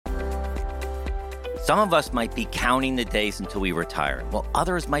Some of us might be counting the days until we retire, while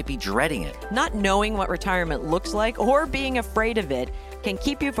others might be dreading it. Not knowing what retirement looks like or being afraid of it can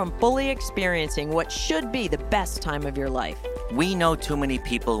keep you from fully experiencing what should be the best time of your life. We know too many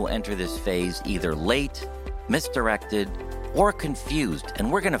people who enter this phase either late, misdirected, or confused,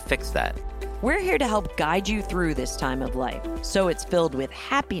 and we're going to fix that. We're here to help guide you through this time of life so it's filled with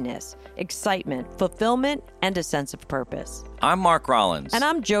happiness, excitement, fulfillment, and a sense of purpose. I'm Mark Rollins. And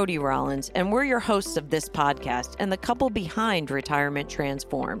I'm Jody Rollins, and we're your hosts of this podcast and the couple behind Retirement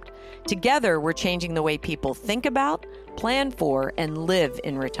Transformed. Together, we're changing the way people think about, plan for, and live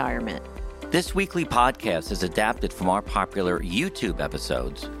in retirement. This weekly podcast is adapted from our popular YouTube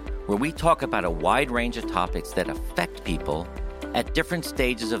episodes, where we talk about a wide range of topics that affect people at different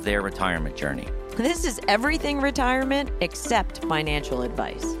stages of their retirement journey. This is everything retirement except financial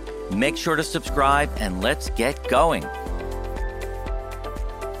advice. Make sure to subscribe and let's get going.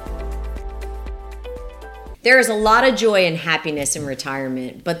 There is a lot of joy and happiness in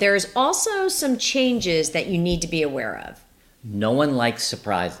retirement, but there's also some changes that you need to be aware of. No one likes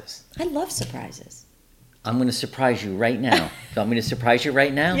surprises. I love surprises. I'm going to surprise you right now. You want me to surprise you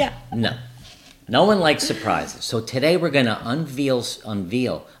right now? Yeah. No. No one likes surprises. So today we're going to unveil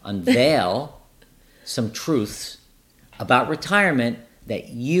some truths about retirement that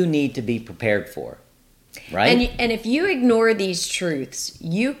you need to be prepared for. Right? And if you ignore these truths,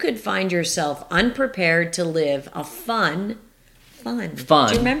 you could find yourself unprepared to live a fun. Do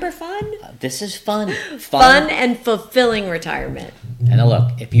you remember fun? This is fun. Fun and fulfilling retirement. And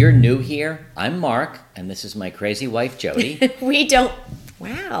look, if you're new here, I'm Mark, and this is my crazy wife, Jody.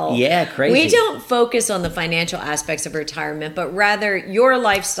 Wow. Yeah, crazy. We don't focus on the financial aspects of retirement, but rather your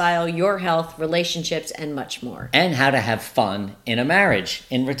lifestyle, your health, relationships, and much more. And how to have fun in a marriage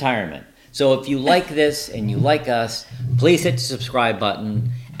in retirement. So if you like this and you like us, please hit the subscribe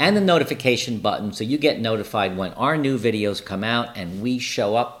button and the notification button so you get notified when our new videos come out and we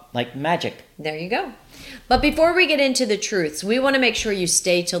show up like magic. There you go. But before we get into the truths, we want to make sure you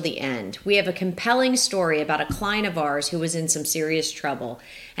stay till the end. We have a compelling story about a client of ours who was in some serious trouble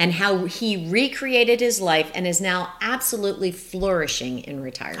and how he recreated his life and is now absolutely flourishing in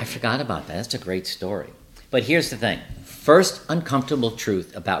retirement. I forgot about that. That's a great story. But here's the thing. First uncomfortable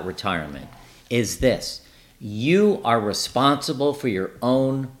truth about retirement is this. You are responsible for your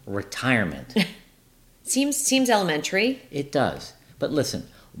own retirement. Seems elementary. It does. But listen,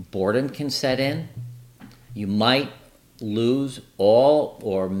 boredom can set in. You might lose all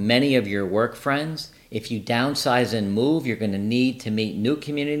or many of your work friends. If you downsize and move, you're going to need to meet new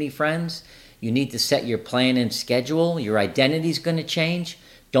community friends. You need to set your plan and schedule. Your identity is going to change.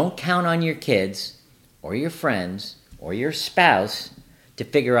 Don't count on your kids or your friends or your spouse to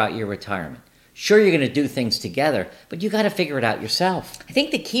figure out your retirement. Sure, you're going to do things together, but you got to figure it out yourself. I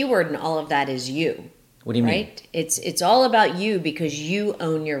think the key word in all of that is you. What do you mean? Right? It's all about you because you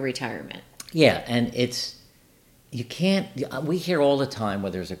own your retirement. Yeah, and you can't, we hear all the time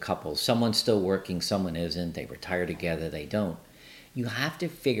where there's a couple, someone's still working, someone isn't, they retire together, they don't. You have to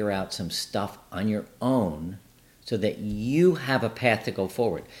figure out some stuff on your own so that you have a path to go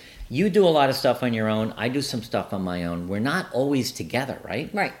forward. You do a lot of stuff on your own, I do some stuff on my own. We're not always together, right?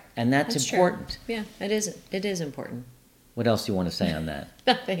 Right. And that's important. True. Yeah, it is important. What else do you want to say on that?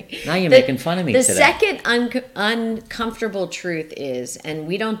 Nothing. Now you're making fun of me today. The second uncomfortable truth is, and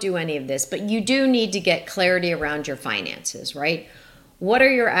we don't do any of this, but you do need to get clarity around your finances, right? What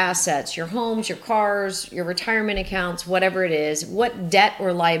are your assets, your homes, your cars, your retirement accounts, whatever it is? What debt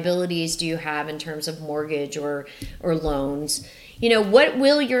or liabilities do you have in terms of mortgage or loans? You know, what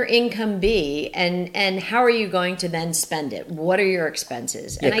will your income be and how are you going to then spend it? What are your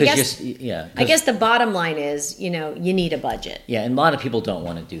expenses? Yeah, and I guess the bottom line is, you need a budget. Yeah, and a lot of people don't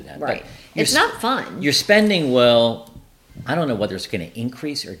want to do that. Right. It's not fun. Your spending will, I don't know whether it's going to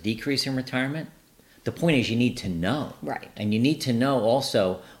increase or decrease in retirement. The point is you need to know. Right. And you need to know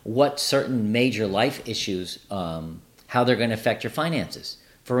also what certain major life issues, how they're going to affect your finances.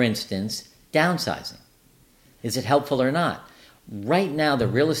 For instance, downsizing. Is it helpful or not? Right now, the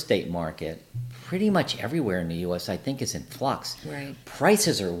real estate market, pretty much everywhere in the U.S., I think, is in flux. Right.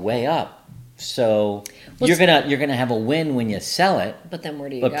 Prices are way up. So you're gonna have a win when you sell it. But then where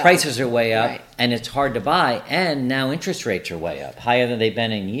do you go? But prices are way up, Right. and it's hard to buy, and now interest rates are way up, higher than they've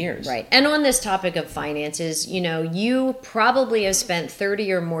been in years. Right. And on this topic of finances, you probably have spent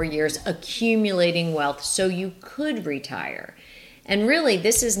 30 or more years accumulating wealth so you could retire. And really,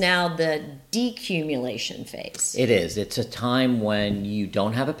 this is now the decumulation phase. It is. It's a time when you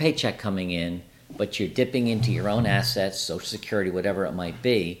don't have a paycheck coming in, but you're dipping into your own assets, Social Security, whatever it might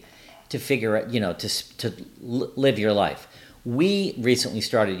be, to figure out, to live your life. We recently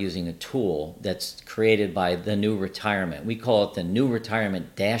started using a tool that's created by The New Retirement. We call it the New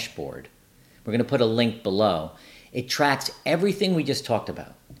Retirement Dashboard. We're going to put a link below. It tracks everything we just talked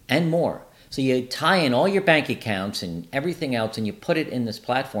about and more. So you tie in all your bank accounts and everything else, and you put it in this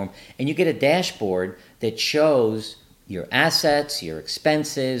platform, and you get a dashboard that shows your assets, your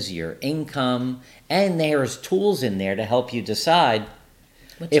expenses, your income, and there's tools in there to help you decide,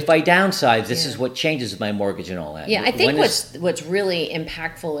 if I downsize, this is what changes with my mortgage and all that. Yeah, I think what's really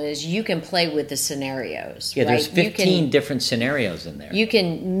impactful is you can play with the scenarios. Yeah, right? there's 15 different scenarios in there. You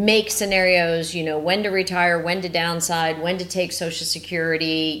can make scenarios, when to retire, when to downside, when to take Social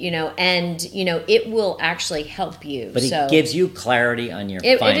Security, and it will actually help you. But it gives you clarity on your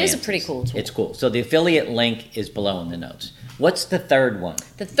finances. It is a pretty cool tool. It's cool. So the affiliate link is below in the notes. What's the third one?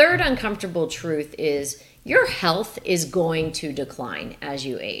 The third uncomfortable truth is your health is going to decline as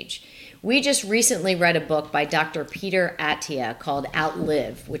you age. We just recently read a book by Dr. Peter Attia called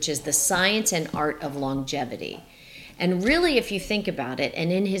Outlive, which is the science and art of longevity. And really, if you think about it,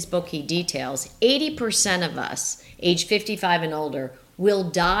 and in his book he details, 80% of us, age 55 and older, will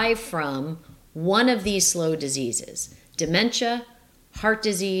die from one of these slow diseases: dementia, heart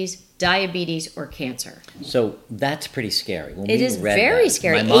disease, diabetes, or cancer. So that's pretty scary. When it we is read very that,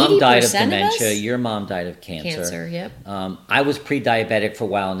 scary. My mom died of 80% dementia. Your mom died of cancer. Cancer, yep. I was pre-diabetic for a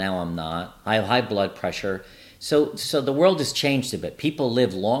while. Now I'm not. I have high blood pressure. So the world has changed a bit. People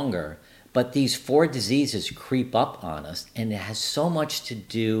live longer, but these 4 diseases creep up on us, and it has so much to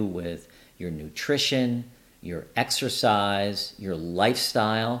do with your nutrition, your exercise, your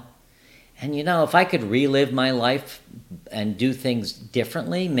lifestyle. And if I could relive my life and do things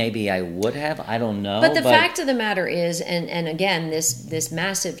differently, maybe I would have. I don't know. But the fact of the matter is, and again, this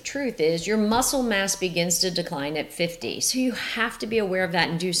massive truth is, your muscle mass begins to decline at 50. So you have to be aware of that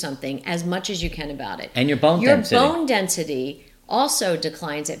and do something as much as you can about it. And your bone density. Your bone density also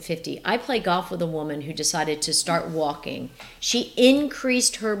declines at 50. I play golf with a woman who decided to start walking. She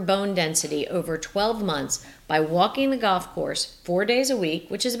increased her bone density over 12 months by walking the golf course 4 days a week,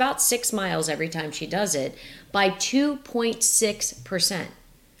 which is about 6 miles every time she does it, by 2.6%.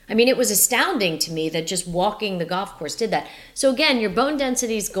 I mean, it was astounding to me that just walking the golf course did that. So again, your bone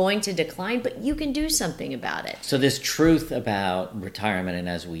density is going to decline, but you can do something about it. So this truth about retirement and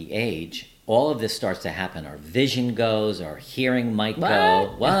as we age, all of this starts to happen. Our vision goes, our hearing might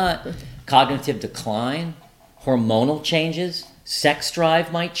go. What? Cognitive decline, hormonal changes, sex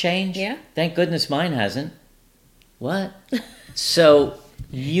drive might change. Yeah. Thank goodness mine hasn't. What? So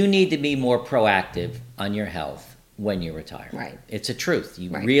you need to be more proactive on your health when you retire. Right. It's a truth. You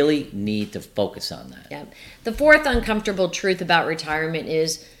really need to focus on that. Yep. The fourth uncomfortable truth about retirement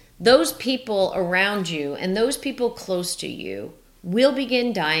is those people around you and those people close to you will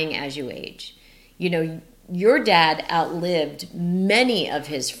begin dying as you age. Your dad outlived many of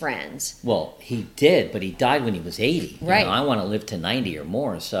his friends. Well, he did, but he died when he was 80. Right. I want to live to 90 or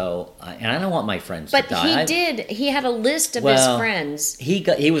more, and I don't want my friends to die. But he had a list of his friends.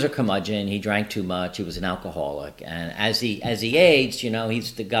 He was a curmudgeon. He drank too much. He was an alcoholic. And as he aged,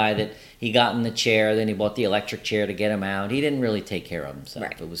 he's the guy that he got in the chair, then he bought the electric chair to get him out. He didn't really take care of himself.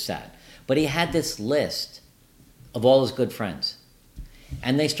 Right. It was sad. But he had this list of all his good friends.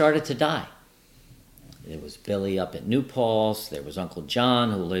 And they started to die. There was Billy up at New Paltz. There was Uncle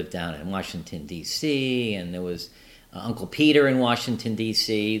John, who lived down in Washington, D.C., and there was Uncle Peter in Washington,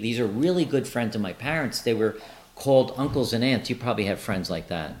 D.C. These are really good friends of my parents. They were called uncles and aunts. You probably have friends like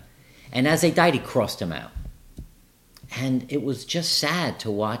that. And as they died, he crossed them out. And it was just sad to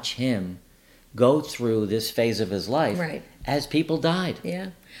watch him go through this phase of his life as people died. Yeah.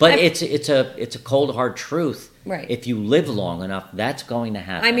 But it's a cold, hard truth. Right. If you live long enough, that's going to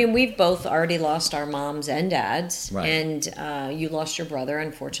happen. I mean, we've both already lost our moms and dads. Right. And you lost your brother,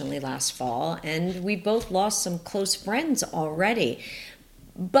 unfortunately, last fall. And we both lost some close friends already.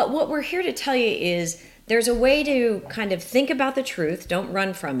 But what we're here to tell you is there's a way to kind of think about the truth, don't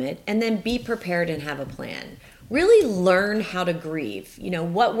run from it, and then be prepared and have a plan. Really learn how to grieve.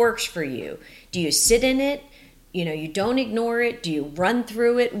 What works for you? Do you sit in it? You don't ignore it. Do you run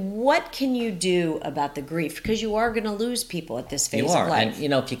through it? What can you do about the grief? Because you are going to lose people at this phase of life.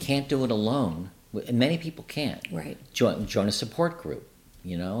 And if you can't do it alone, and many people can't. Right. Join a support group,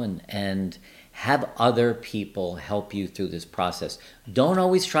 and have other people help you through this process. Don't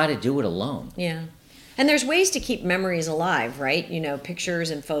always try to do it alone. Yeah. And there's ways to keep memories alive, right?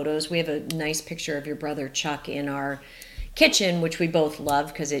 Pictures and photos. We have a nice picture of your brother Chuck in our kitchen, which we both love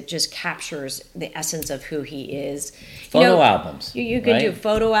because it just captures the essence of who he is. Photo albums. You can right? do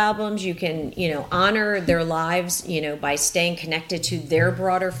photo albums. You can, honor their lives, by staying connected to their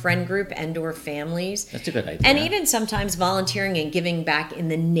broader friend group and or families. That's a good idea. And even sometimes volunteering and giving back in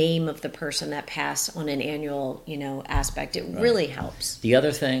the name of the person that passed on an annual, aspect. It really helps. The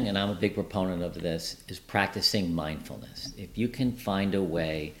other thing, and I'm a big proponent of this, is practicing mindfulness. If you can find a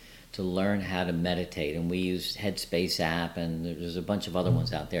way to learn how to meditate, and we use Headspace app, and there's a bunch of other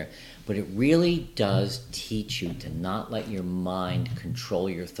ones out there, but it really does teach you to not let your mind control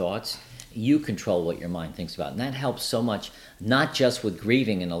your thoughts. You control what your mind thinks about, and that helps so much, not just with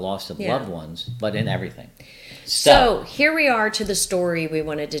grieving and the loss of loved ones, but in everything. So here we are to the story we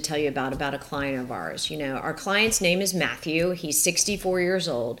wanted to tell you about a client of ours. Our client's name is Matthew. He's 64 years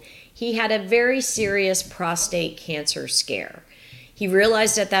old. He had a very serious prostate cancer scare. He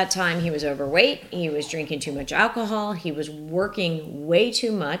realized at that time he was overweight, he was drinking too much alcohol, he was working way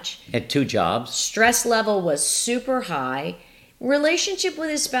too much. Had 2 jobs. Stress level was super high. Relationship with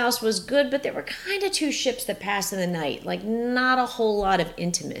his spouse was good, but there were kind of 2 ships that passed in the night, like not a whole lot of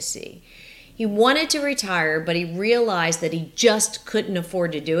intimacy. He wanted to retire, but he realized that he just couldn't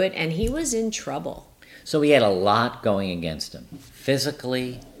afford to do it, and he was in trouble. So he had a lot going against him,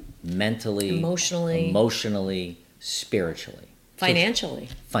 physically, mentally, emotionally, spiritually. Financially.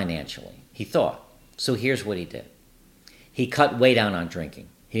 He thought. So here's what he did. He cut way down on drinking.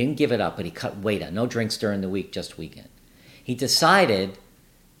 He didn't give it up, but he cut way down. No drinks during the week, just weekend. He decided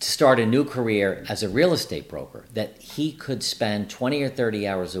to start a new career as a real estate broker, that he could spend 20 or 30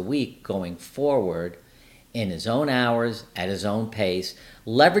 hours a week going forward in his own hours, at his own pace,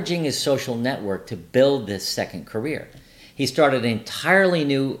 leveraging his social network to build this second career. He started an entirely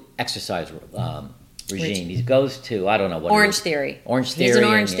new exercise regime. He goes to, I don't know what Orange Theory. He's an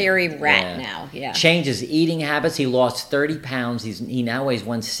Orange Theory rat now. Yeah. Changed his eating habits. He lost 30 pounds. He now weighs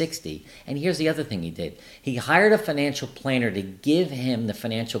 160. And here's the other thing he did. He hired a financial planner to give him the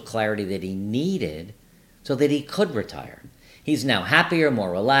financial clarity that he needed so that he could retire. He's now happier,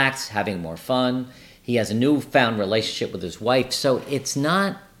 more relaxed, having more fun. He has a newfound relationship with his wife. So it's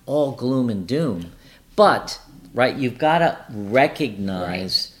not all gloom and doom. But, you've got to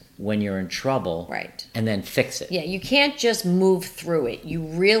recognize when you're in trouble, and then fix it. Yeah, you can't just move through it. You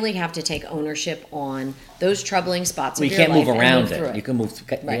really have to take ownership on those troubling spots of your life. You can't move around it. You can move.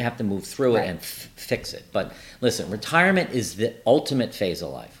 You have to move through it and fix it. But listen, retirement is the ultimate phase of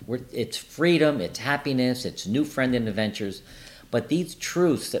life. It's freedom, it's happiness, it's new friend and adventures. But these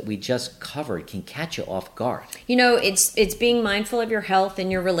truths that we just covered can catch you off guard. It's being mindful of your health and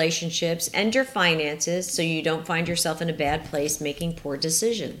your relationships and your finances so you don't find yourself in a bad place making poor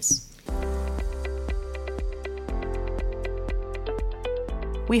decisions.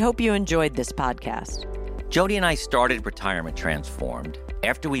 We hope you enjoyed this podcast. Jody and I started Retirement Transformed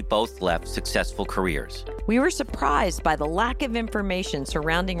after we both left successful careers. We were surprised by the lack of information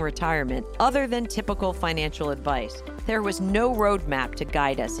surrounding retirement other than typical financial advice. There was no roadmap to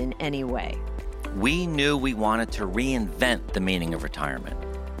guide us in any way. We knew we wanted to reinvent the meaning of retirement.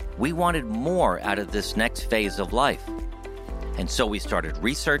 We wanted more out of this next phase of life. And so we started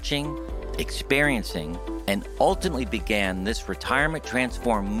researching, experiencing, and ultimately began this Retirement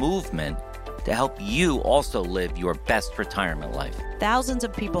Transform movement to help you also live your best retirement life. Thousands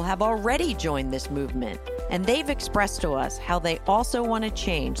of people have already joined this movement, and they've expressed to us how they also want to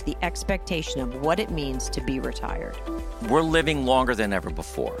change the expectation of what it means to be retired. We're living longer than ever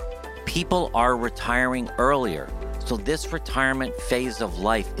before. People are retiring earlier, so this retirement phase of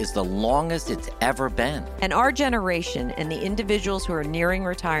life is the longest it's ever been. And our generation and the individuals who are nearing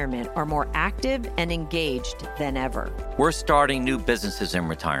retirement are more active and engaged than ever. We're starting new businesses in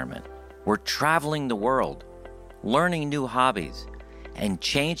retirement. We're traveling the world, learning new hobbies, and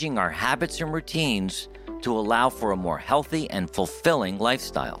changing our habits and routines to allow for a more healthy and fulfilling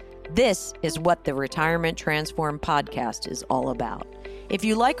lifestyle. This is what the Retirement Transform podcast is all about. If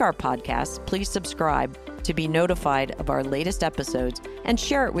you like our podcast, please subscribe to be notified of our latest episodes and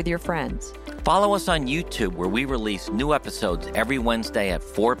share it with your friends. Follow us on YouTube, where we release new episodes every Wednesday at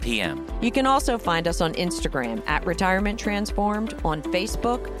 4 p.m. You can also find us on Instagram at Retirement Transformed, on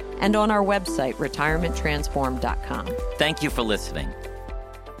Facebook, and on our website, retirementtransformed.com. Thank you for listening.